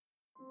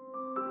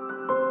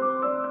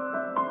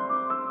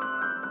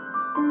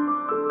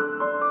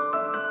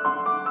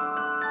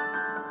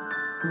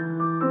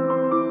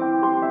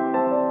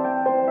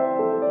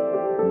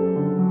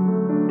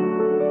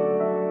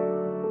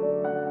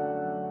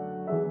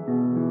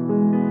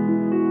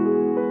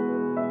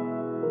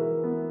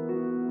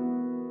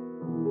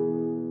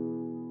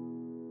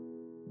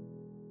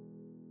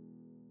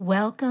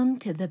Welcome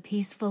to the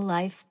Peaceful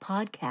Life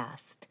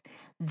Podcast.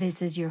 This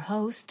is your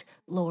host,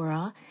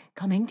 Laura,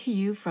 coming to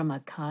you from a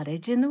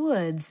cottage in the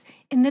woods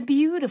in the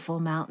beautiful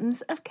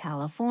mountains of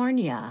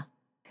California.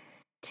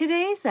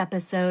 Today's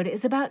episode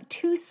is about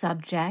two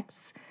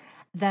subjects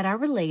that are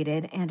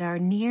related and are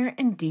near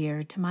and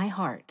dear to my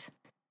heart,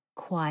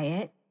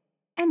 quiet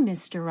and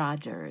Mr.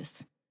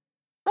 Rogers.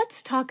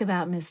 Let's talk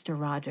about Mr.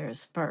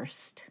 Rogers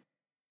first.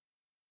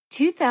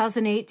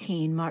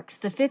 2018 marks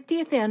the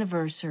 50th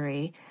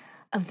anniversary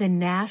of the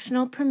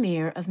national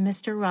premiere of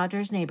Mr.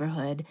 Rogers'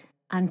 Neighborhood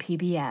on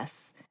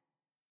PBS.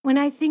 When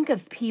I think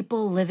of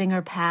people living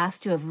or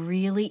past who have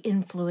really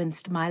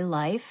influenced my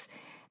life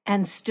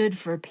and stood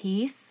for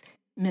peace,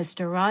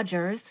 Mr.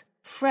 Rogers,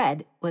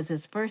 Fred was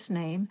his first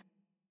name,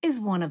 is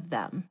one of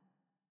them.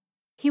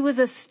 He was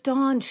a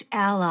staunch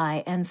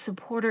ally and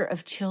supporter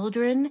of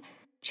children,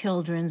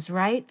 children's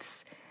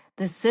rights,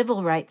 the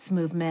civil rights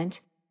movement,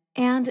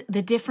 and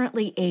the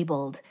differently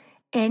abled,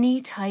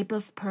 any type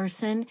of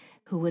person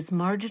who was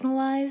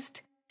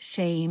marginalized,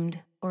 shamed,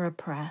 or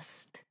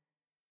oppressed.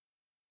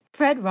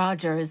 Fred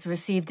Rogers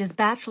received his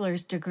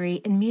bachelor's degree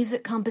in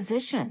music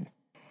composition,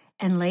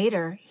 and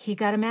later he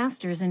got a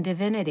master's in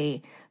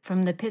divinity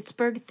from the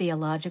Pittsburgh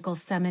Theological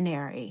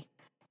Seminary.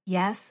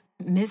 Yes,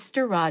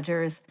 Mr.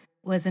 Rogers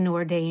was an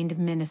ordained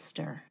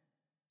minister.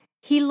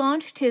 He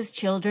launched his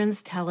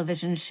children's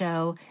television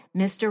show,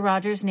 Mr.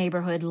 Rogers'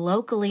 Neighborhood,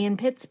 locally in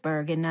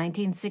Pittsburgh in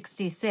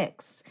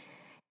 1966,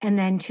 and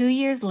then 2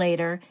 years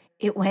later,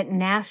 it went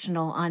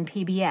national on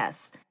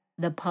PBS,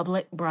 the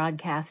public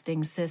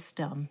broadcasting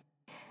system.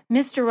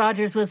 Mr.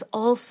 Rogers was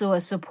also a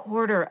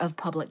supporter of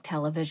public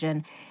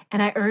television,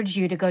 and I urge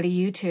you to go to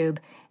YouTube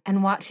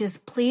and watch his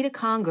plea to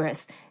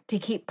Congress to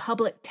keep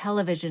public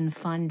television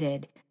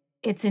funded.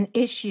 It's an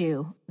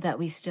issue that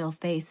we still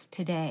face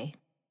today.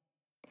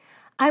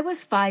 I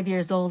was 5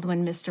 years old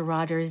when Mr.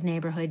 Rogers'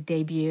 Neighborhood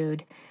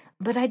debuted,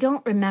 but I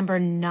don't remember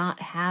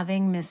not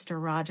having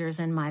Mr. Rogers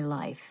in my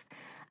life.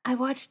 I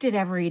watched it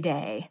every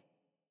day.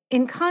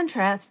 In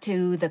contrast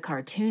to the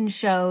cartoon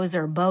shows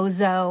or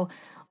Bozo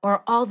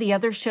or all the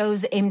other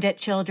shows aimed at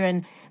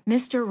children,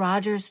 Mr.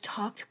 Rogers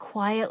talked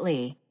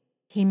quietly.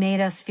 He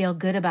made us feel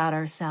good about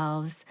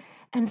ourselves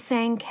and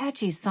sang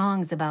catchy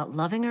songs about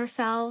loving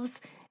ourselves,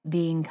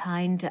 being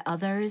kind to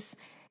others,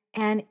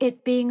 and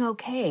it being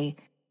okay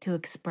to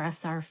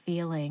express our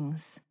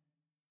feelings.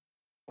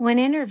 When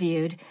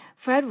interviewed,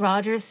 Fred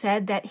Rogers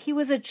said that he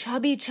was a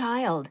chubby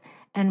child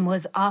and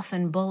was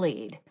often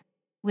bullied.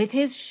 With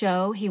his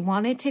show, he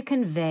wanted to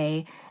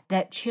convey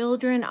that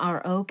children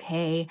are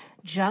okay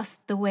just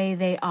the way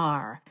they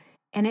are,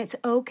 and it's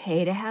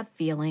okay to have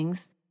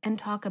feelings and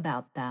talk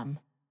about them.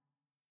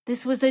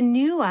 This was a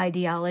new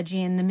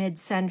ideology in the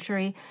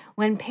mid-century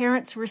when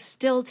parents were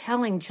still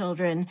telling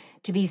children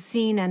to be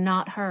seen and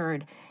not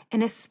heard,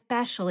 and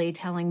especially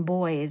telling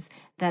boys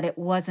that it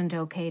wasn't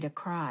okay to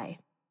cry.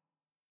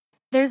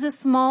 There's a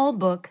small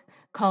book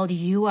called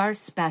You Are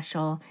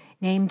Special,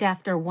 named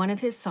after one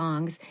of his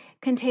songs,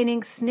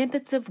 containing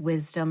snippets of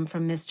wisdom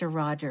from Mr.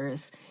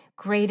 Rogers,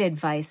 great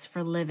advice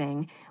for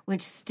living,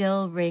 which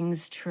still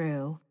rings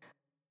true.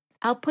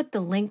 I'll put the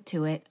link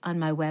to it on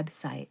my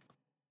website.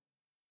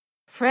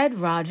 Fred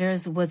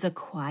Rogers was a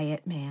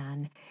quiet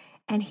man,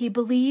 and he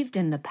believed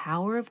in the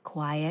power of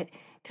quiet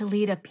to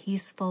lead a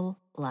peaceful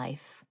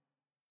life.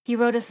 He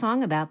wrote a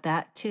song about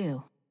that,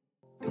 too.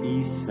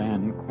 Peace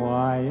and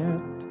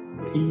quiet,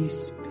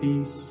 peace,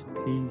 peace,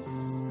 peace.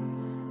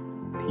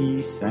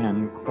 Peace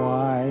and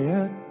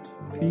quiet,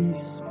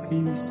 peace,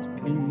 peace,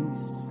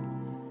 peace.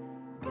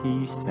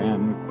 Peace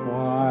and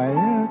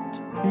quiet,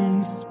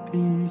 peace,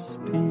 peace,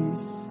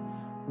 peace.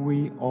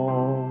 We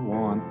all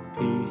want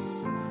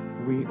peace.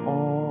 We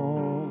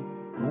all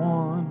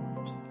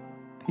want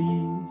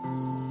peace.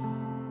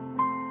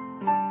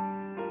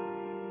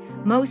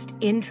 Most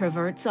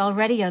introverts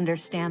already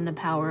understand the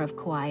power of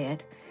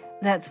quiet.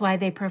 That's why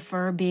they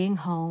prefer being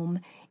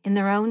home, in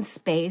their own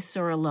space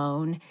or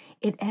alone.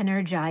 It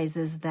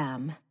energizes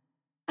them.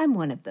 I'm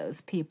one of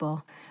those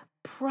people.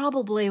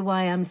 Probably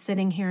why I'm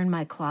sitting here in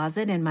my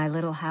closet in my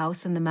little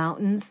house in the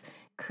mountains,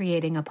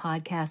 creating a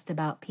podcast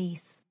about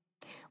peace.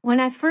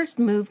 When I first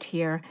moved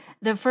here,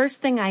 the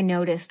first thing I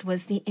noticed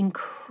was the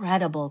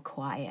incredible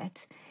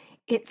quiet.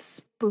 It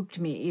spooked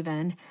me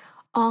even.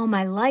 All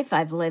my life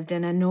I've lived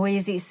in a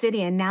noisy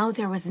city, and now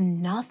there was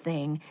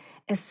nothing,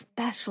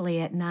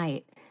 especially at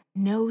night.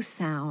 No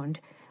sound.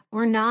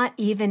 We're not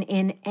even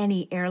in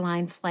any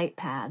airline flight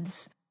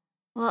paths.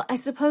 Well, I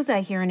suppose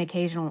I hear an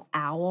occasional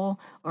owl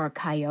or a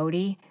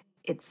coyote.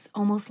 It's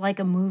almost like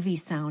a movie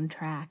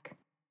soundtrack.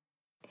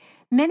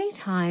 Many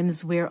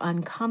times we're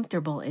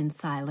uncomfortable in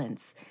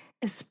silence,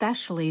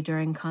 especially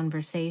during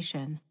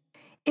conversation.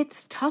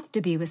 It's tough to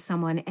be with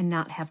someone and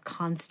not have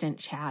constant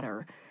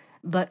chatter.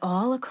 But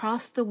all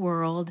across the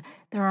world,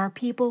 there are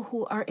people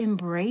who are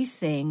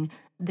embracing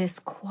this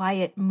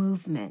quiet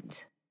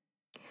movement.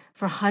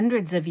 For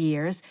hundreds of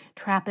years,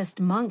 Trappist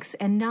monks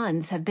and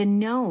nuns have been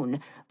known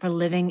for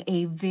living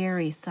a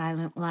very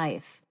silent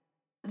life.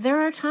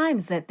 There are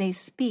times that they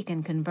speak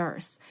and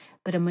converse,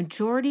 but a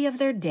majority of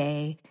their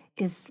day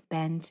is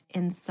spent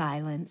in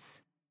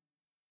silence.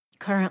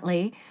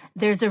 Currently,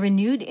 there's a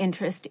renewed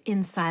interest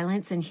in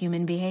silence and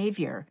human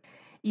behavior.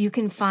 You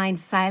can find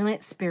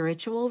silent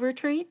spiritual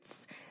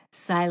retreats,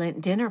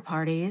 silent dinner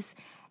parties,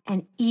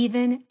 and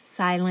even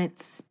silent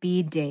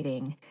speed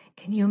dating.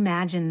 Can you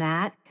imagine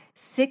that?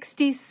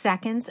 60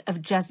 seconds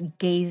of just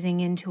gazing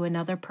into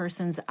another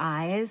person's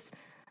eyes?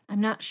 I'm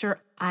not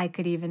sure I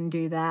could even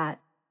do that.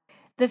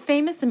 The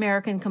famous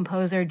American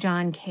composer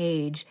John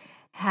Cage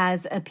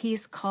has a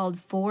piece called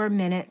 4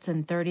 minutes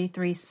and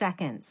 33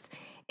 seconds,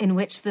 in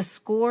which the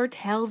score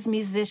tells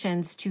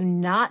musicians to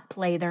not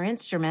play their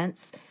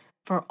instruments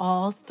for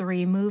all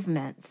 3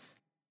 movements.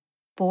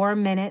 4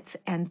 minutes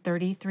and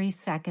 33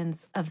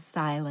 seconds of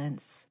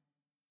silence.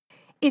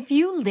 If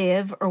you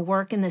live or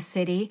work in the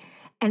city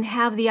and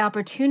have the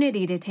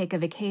opportunity to take a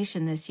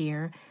vacation this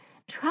year,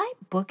 try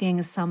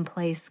booking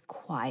someplace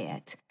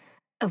quiet.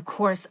 Of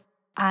course,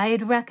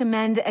 I'd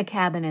recommend a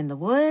cabin in the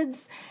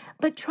woods,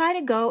 but try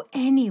to go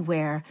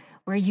anywhere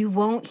where you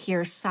won't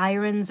hear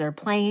sirens or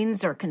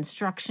planes or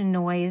construction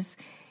noise,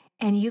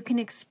 and you can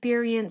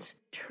experience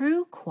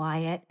true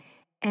quiet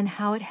and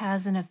how it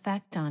has an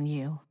effect on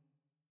you.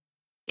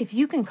 If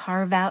you can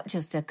carve out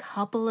just a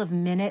couple of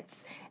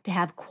minutes to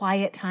have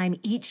quiet time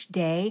each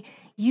day,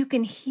 you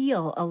can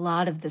heal a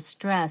lot of the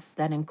stress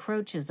that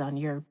encroaches on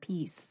your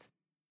peace.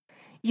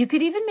 You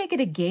could even make it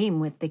a game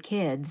with the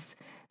kids.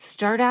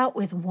 Start out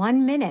with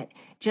 1 minute,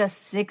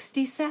 just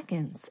 60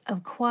 seconds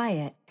of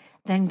quiet,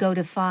 then go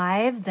to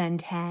 5, then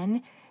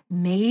 10.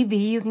 Maybe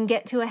you can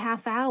get to a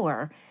half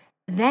hour.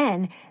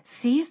 Then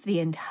see if the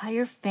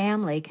entire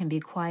family can be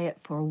quiet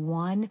for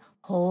 1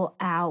 whole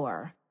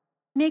hour.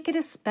 Make it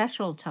a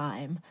special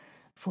time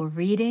for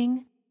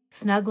reading,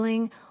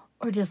 snuggling,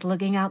 or just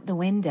looking out the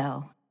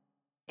window.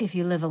 If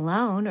you live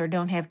alone or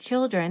don't have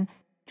children,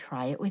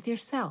 try it with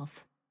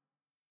yourself.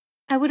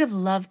 I would have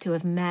loved to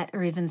have met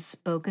or even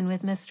spoken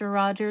with Mr.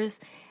 Rogers,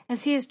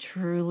 as he is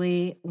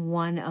truly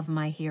one of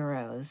my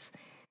heroes.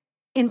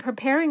 In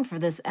preparing for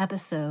this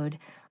episode,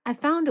 I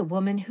found a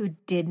woman who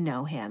did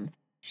know him.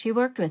 She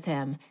worked with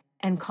him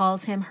and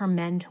calls him her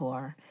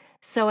mentor.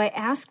 So I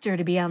asked her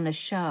to be on the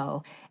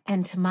show,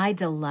 and to my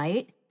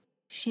delight,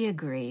 she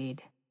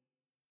agreed.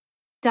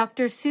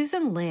 Dr.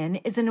 Susan Lin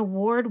is an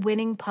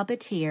award-winning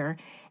puppeteer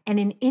and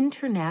an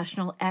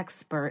international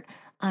expert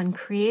on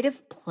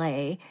creative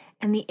play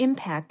and the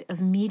impact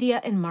of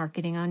media and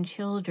marketing on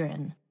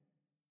children.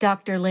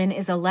 Dr. Lin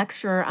is a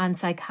lecturer on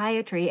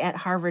psychiatry at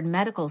Harvard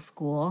Medical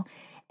School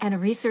and a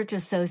research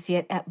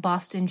associate at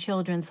Boston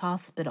Children's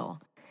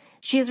Hospital.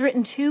 She has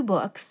written 2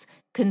 books,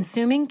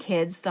 Consuming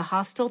Kids, The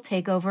Hostile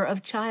Takeover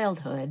of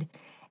Childhood,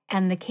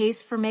 and The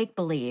Case for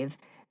Make-Believe,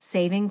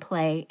 Saving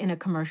Play in a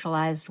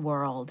Commercialized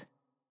World.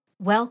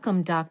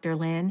 Welcome, Dr.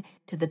 Lin,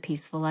 to the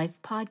Peaceful Life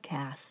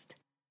podcast.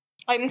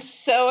 I'm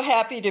so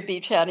happy to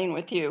be chatting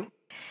with you.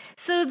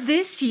 So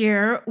this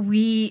year,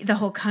 the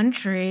whole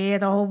country,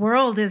 the whole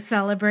world is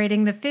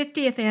celebrating the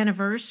 50th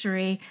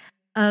anniversary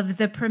of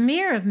the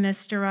premiere of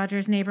Mr.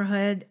 Rogers'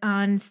 Neighborhood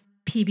on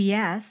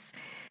PBS.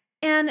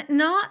 And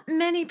not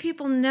many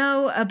people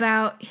know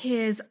about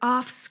his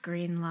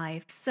off-screen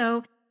life.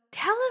 So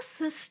tell us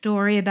the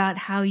story about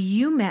how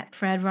you met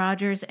Fred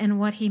Rogers and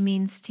what he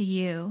means to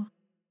you.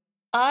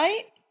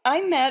 I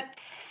met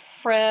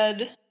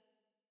Fred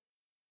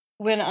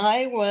when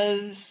I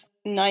was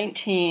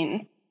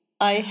 19.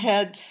 I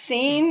had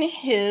seen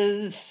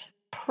his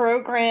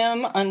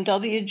program on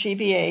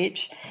WGBH,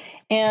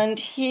 and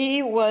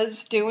he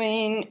was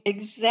doing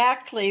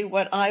exactly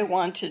what I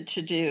wanted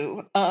to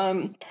do.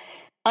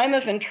 I'm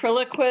a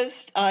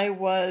ventriloquist. I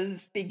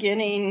was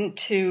beginning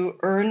to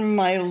earn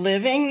my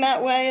living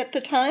that way at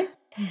the time.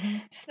 Mm-hmm.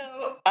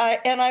 So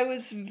I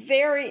was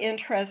very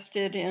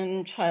interested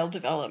in child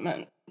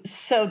development.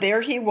 So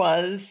there he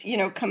was,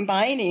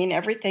 combining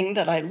everything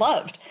that I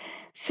loved.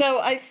 So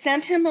I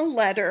sent him a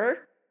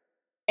letter,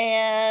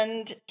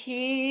 and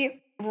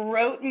he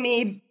wrote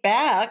me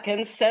back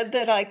and said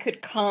that I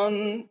could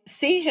come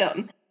see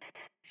him.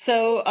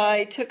 So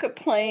I took a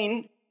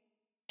plane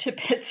to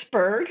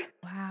Pittsburgh.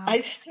 Wow. I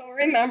still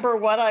remember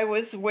what I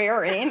was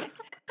wearing.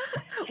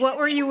 What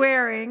were you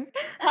wearing?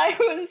 I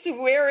was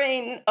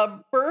wearing a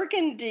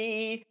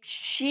burgundy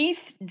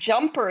sheath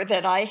jumper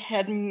that I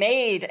had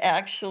made,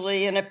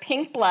 actually, in a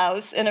pink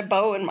blouse and a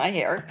bow in my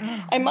hair.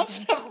 Oh, I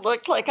must have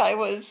looked like I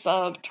was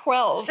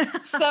 12.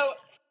 So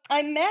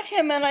I met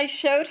him and I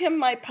showed him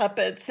my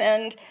puppets,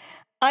 and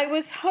I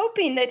was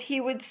hoping that he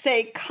would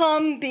say,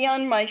 "Come, be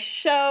on my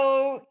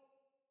show."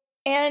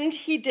 And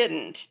he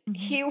didn't. Mm-hmm.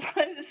 He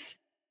was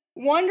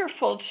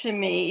wonderful to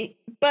me,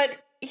 but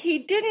he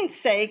didn't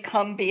say,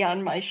 "Come be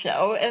on my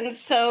show." And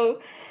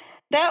so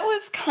that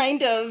was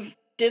kind of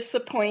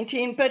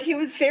disappointing, but he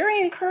was very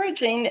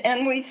encouraging,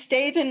 and we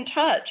stayed in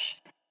touch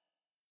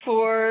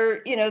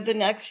for, the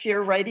next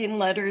year, writing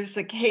letters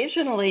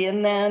occasionally.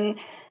 And then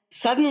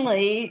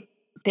suddenly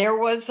there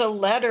was a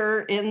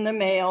letter in the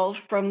mail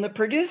from the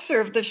producer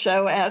of the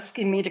show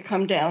asking me to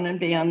come down and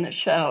be on the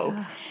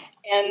show.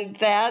 And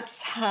that's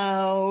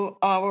how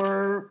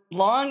our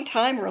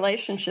long-time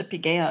relationship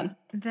began.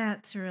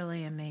 That's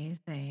really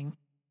amazing.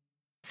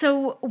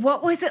 So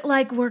what was it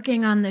like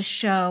working on the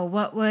show?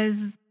 What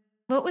was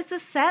the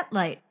set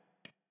like?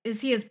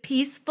 Is he as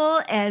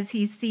peaceful as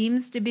he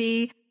seems to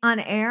be on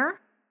air?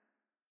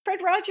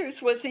 Fred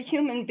Rogers was a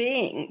human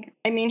being.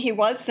 I mean, he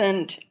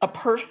wasn't a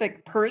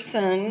perfect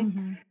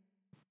person.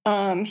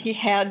 He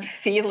had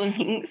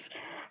feelings,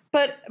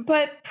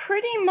 but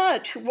pretty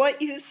much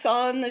what you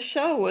saw in the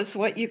show was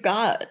what you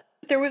got.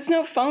 There was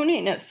no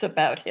phoniness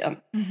about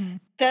him.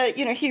 That,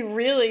 he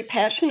really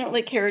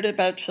passionately cared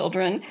about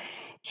children.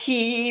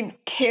 He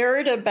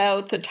cared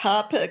about the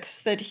topics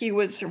that he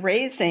was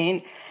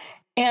raising.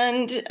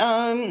 And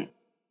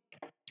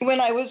when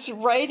I was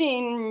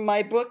writing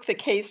my book, The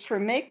Case for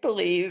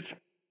Make-Believe,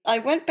 I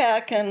went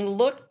back and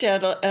looked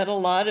at a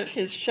lot of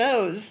his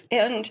shows.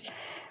 And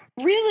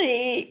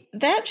really,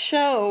 that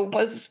show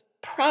was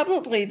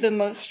probably the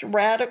most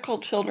radical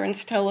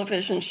children's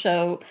television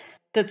show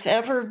that's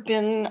ever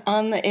been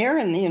on the air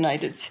in the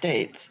United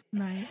States.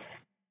 Right.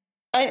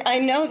 I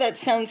know that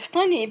sounds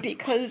funny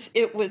because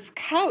it was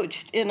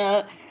couched in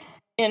a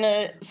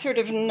sort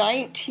of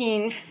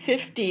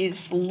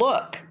 1950s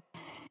look.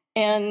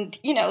 And,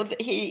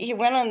 he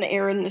went on the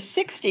air in the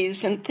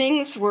 60s and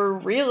things were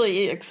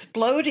really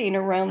exploding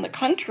around the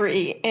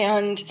country.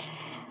 And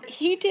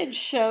he did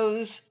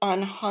shows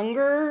on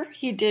hunger.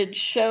 He did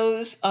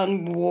shows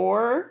on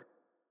war.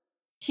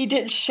 He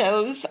did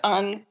shows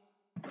on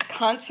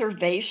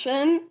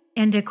conservation.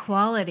 And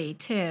equality,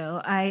 too.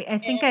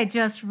 I think I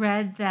just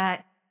read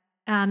that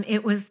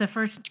it was the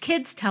first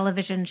kids'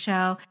 television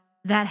show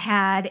that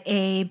had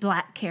a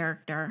Black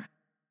character.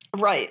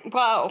 Right.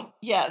 Wow.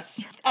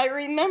 Yes. I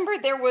remember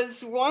there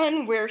was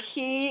one where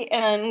he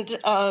and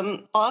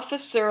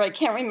officer, I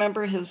can't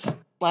remember his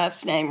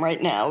last name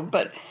right now,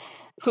 but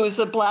who's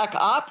a Black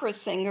opera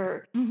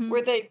singer,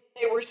 where they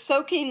were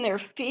soaking their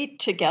feet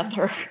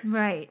together.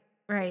 Right.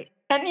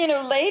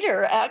 And,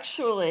 later,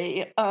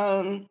 actually,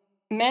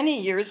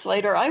 many years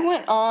later, I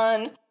went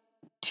on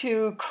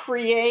to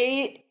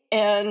create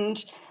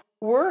and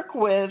work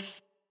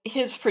with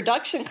his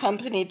production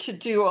company to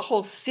do a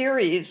whole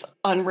series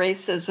on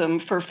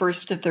racism for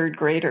first to third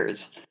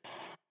graders,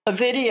 a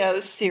video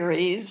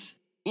series,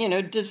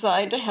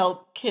 designed to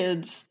help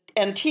kids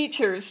and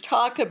teachers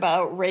talk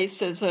about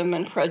racism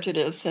and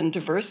prejudice and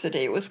diversity.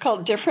 It was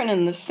called Different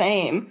and the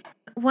Same.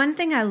 One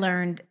thing I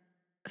learned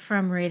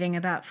from reading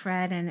about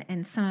Fred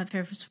and some of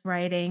his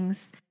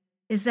writings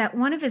is that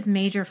one of his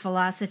major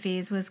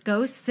philosophies was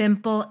go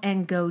simple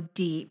and go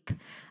deep.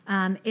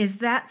 Is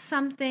that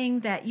something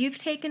that you've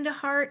taken to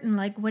heart? And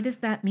what does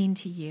that mean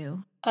to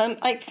you?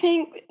 I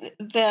think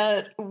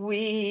that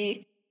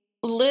we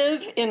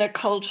live in a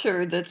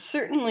culture that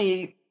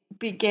certainly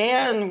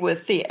began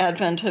with the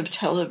advent of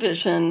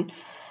television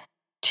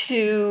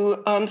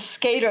to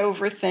skate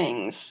over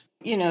things,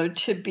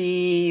 to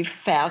be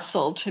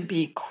facile, to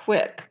be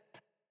quick.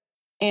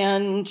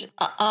 And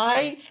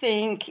I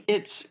think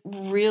it's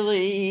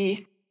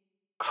really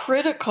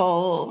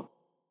critical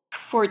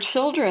for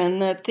children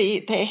that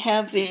they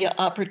have the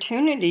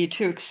opportunity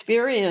to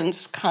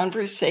experience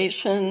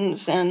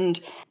conversations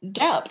and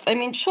depth. I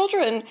mean,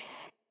 children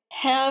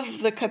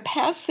have the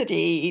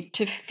capacity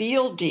to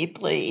feel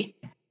deeply.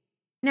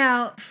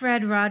 Now,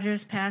 Fred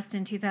Rogers passed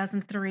in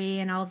 2003,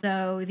 and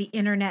although the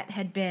internet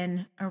had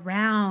been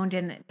around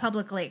and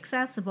publicly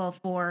accessible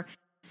for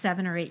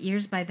 7 or 8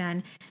 years by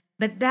then,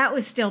 but that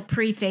was still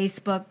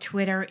pre-Facebook,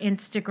 Twitter,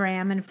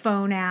 Instagram, and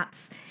phone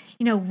apps.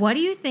 What do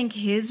you think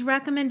his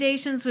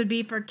recommendations would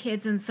be for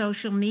kids in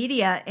social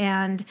media,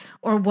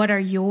 or what are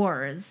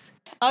yours?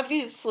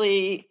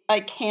 Obviously, I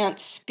can't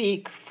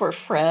speak for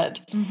Fred,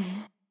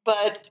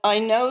 but I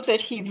know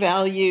that he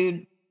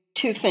valued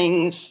two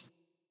things.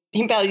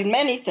 He valued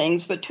many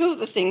things, but two of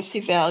the things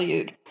he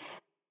valued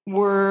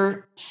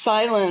were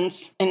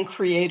silence and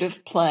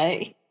creative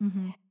play.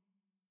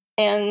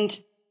 And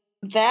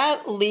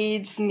that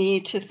leads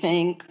me to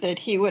think that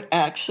he would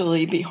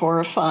actually be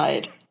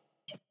horrified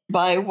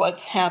by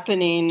what's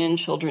happening in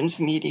children's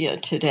media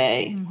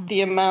today.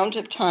 The amount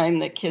of time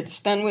that kids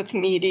spend with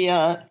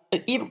media,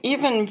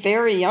 even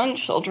very young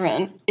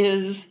children,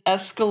 is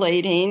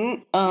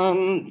escalating.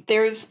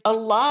 There's a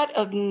lot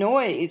of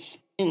noise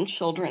in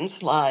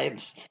children's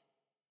lives.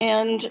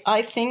 And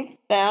I think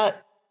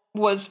that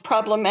was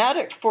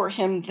problematic for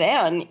him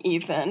then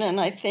even,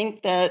 and I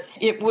think that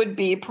it would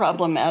be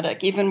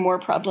problematic, even more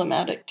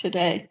problematic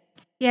today.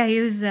 Yeah, he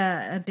was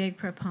a big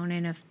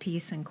proponent of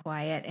peace and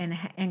quiet,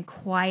 and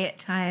quiet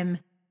time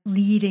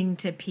leading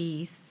to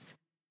peace.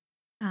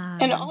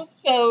 And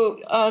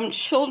also,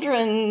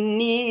 children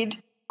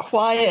need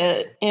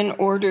quiet in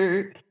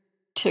order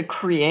to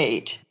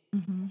create.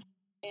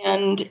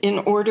 And in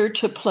order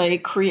to play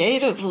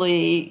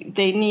creatively,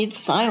 they need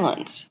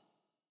silence.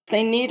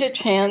 They need a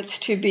chance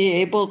to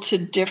be able to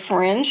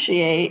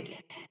differentiate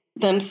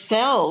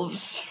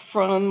themselves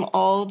from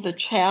all the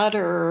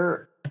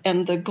chatter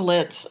and the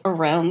glitz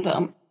around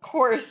them. Of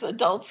course,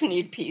 adults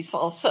need peace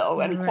also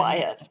and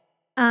quiet.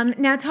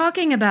 Now,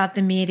 talking about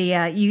the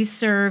media, you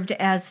served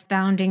as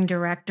founding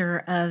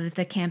director of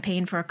the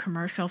Campaign for a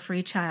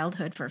Commercial-Free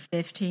Childhood for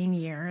 15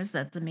 years.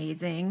 That's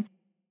amazing.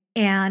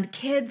 And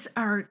kids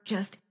are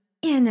just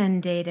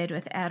inundated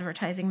with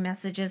advertising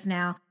messages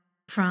now,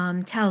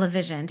 from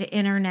television to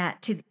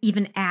internet to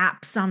even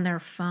apps on their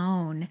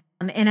phone.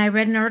 And I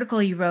read an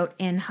article you wrote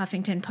in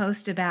Huffington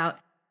Post about,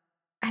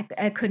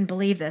 I couldn't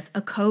believe this,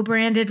 a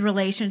co-branded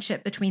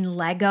relationship between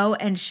Lego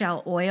and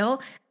Shell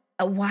Oil.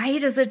 Why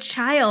does a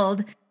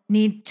child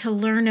need to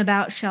learn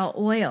about Shell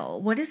Oil?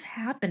 What is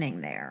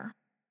happening there?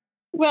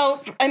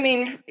 Well, I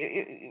mean,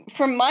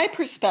 from my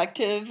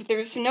perspective,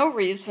 there's no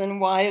reason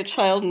why a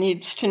child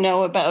needs to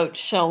know about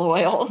Shell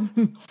Oil.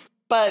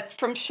 But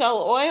from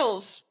Shell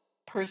Oil's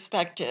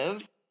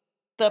perspective,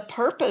 the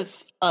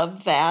purpose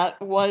of that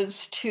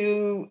was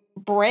to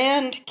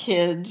brand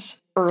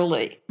kids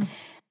early,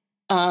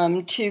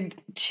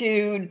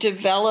 to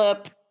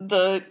develop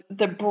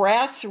the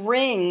brass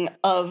ring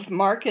of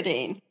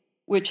marketing,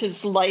 which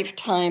is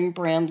lifetime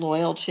brand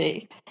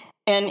loyalty.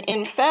 And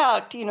in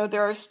fact,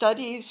 there are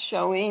studies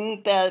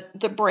showing that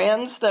the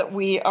brands that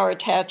we are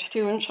attached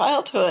to in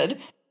childhood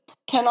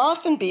can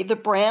often be the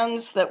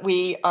brands that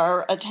we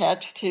are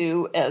attached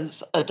to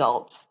as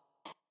adults.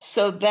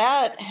 So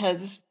that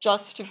has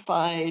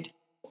justified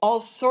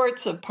all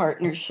sorts of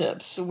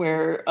partnerships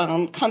where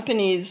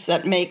companies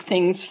that make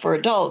things for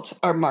adults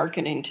are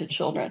marketing to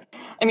children.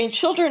 I mean,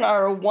 children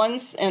are a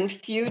once and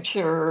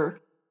future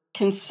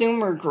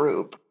consumer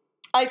group.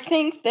 I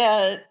think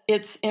that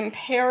it's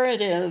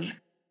imperative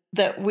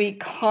that we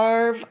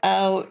carve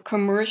out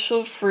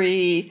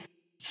commercial-free,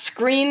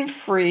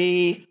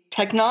 screen-free,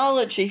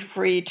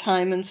 technology-free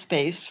time and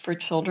space for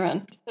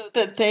children so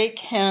that they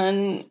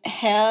can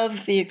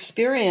have the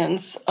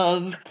experience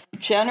of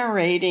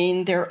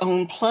generating their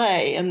own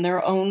play and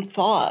their own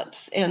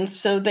thoughts, and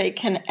so they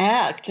can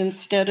act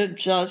instead of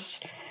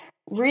just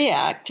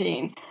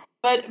reacting.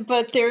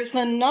 But there's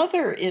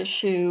another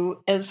issue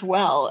as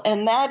well,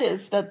 and that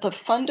is that the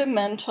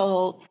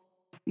fundamental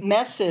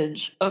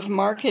message of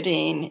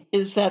marketing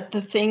is that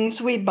the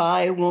things we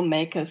buy will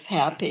make us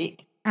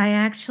happy. I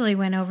actually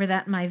went over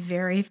that in my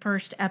very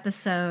first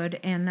episode,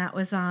 and that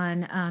was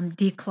on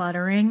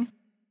decluttering.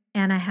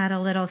 And I had a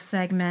little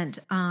segment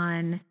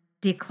on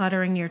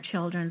decluttering your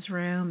children's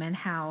room and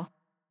how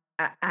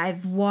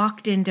I've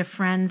walked into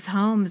friends'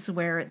 homes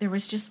where there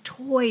was just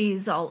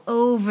toys all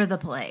over the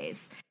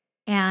place.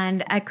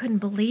 And I couldn't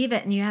believe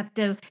it. And you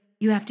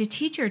have to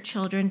teach your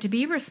children to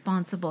be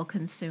responsible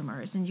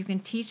consumers, and you can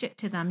teach it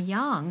to them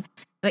young.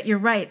 But you're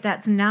right,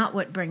 that's not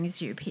what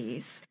brings you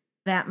peace.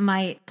 That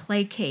might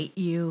placate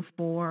you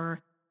for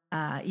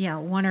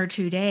 1 or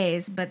 2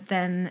 days, but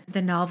then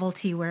the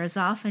novelty wears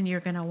off and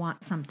you're going to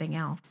want something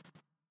else.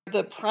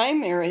 The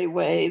primary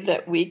way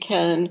that we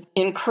can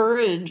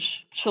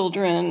encourage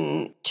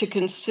children to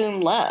consume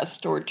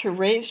less, or to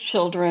raise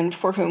children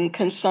for whom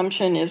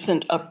consumption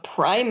isn't a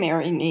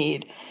primary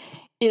need,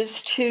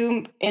 is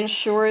to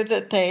ensure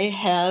that they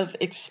have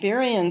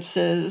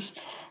experiences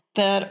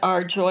that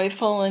are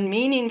joyful and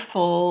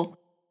meaningful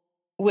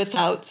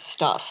without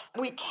stuff.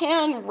 We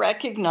can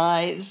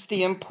recognize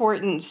the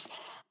importance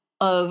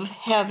of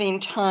having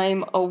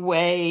time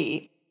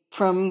away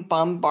from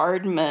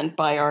bombardment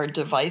by our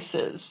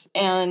devices,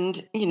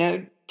 and,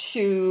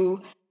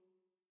 to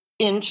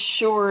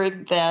ensure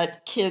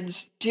that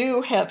kids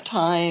do have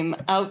time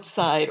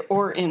outside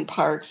or in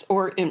parks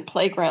or in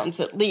playgrounds,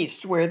 at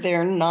least, where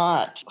they're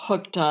not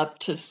hooked up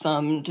to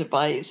some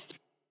device.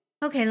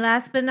 Okay,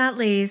 last but not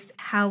least,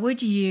 how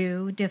would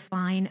you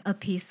define a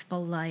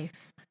peaceful life?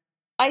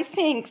 I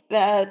think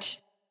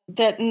that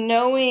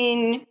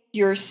knowing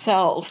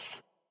yourself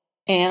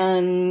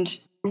and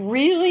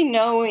really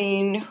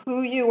knowing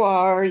who you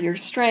are, your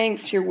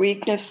strengths, your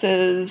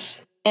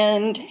weaknesses,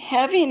 and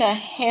having a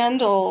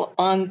handle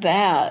on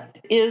that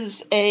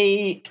is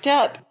a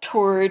step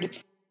toward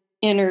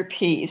inner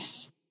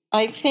peace.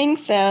 I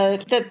think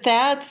that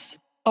that's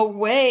a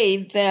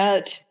way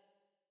that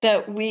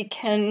we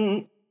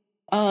can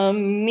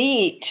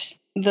meet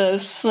the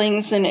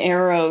slings and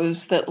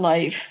arrows that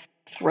life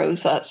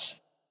throws us.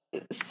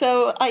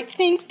 So I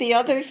think the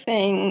other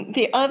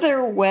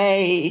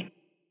way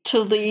to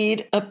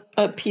lead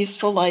a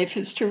peaceful life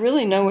is to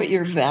really know what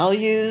your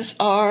values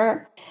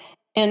are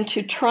and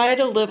to try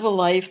to live a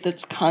life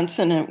that's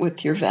consonant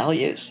with your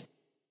values.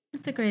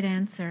 That's a great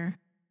answer.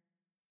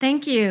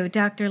 Thank you,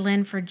 Dr.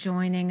 Lynn, for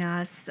joining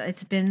us.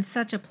 It's been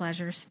such a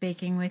pleasure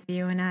speaking with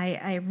you, and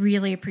I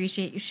really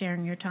appreciate you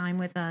sharing your time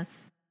with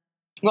us.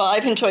 Well,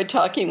 I've enjoyed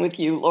talking with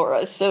you,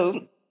 Laura,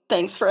 so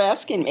thanks for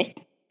asking me.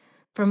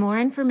 For more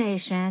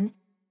information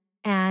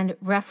and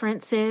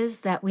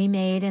references that we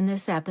made in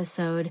this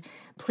episode,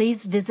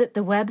 please visit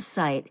the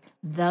website,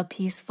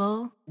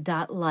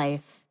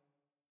 thepeaceful.life.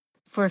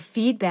 For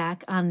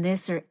feedback on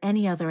this or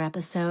any other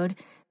episode,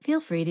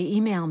 feel free to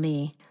email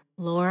me,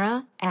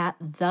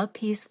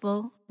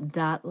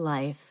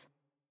 laura@thepeaceful.life.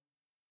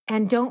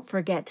 And don't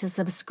forget to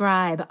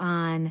subscribe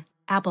on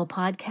Apple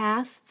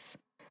Podcasts,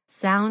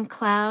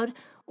 SoundCloud,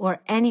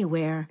 or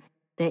anywhere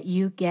that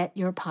you get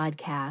your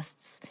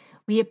podcasts.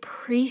 We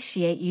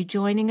appreciate you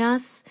joining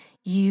us.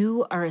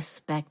 You are a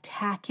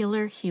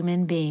spectacular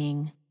human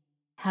being.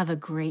 Have a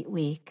great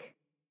week.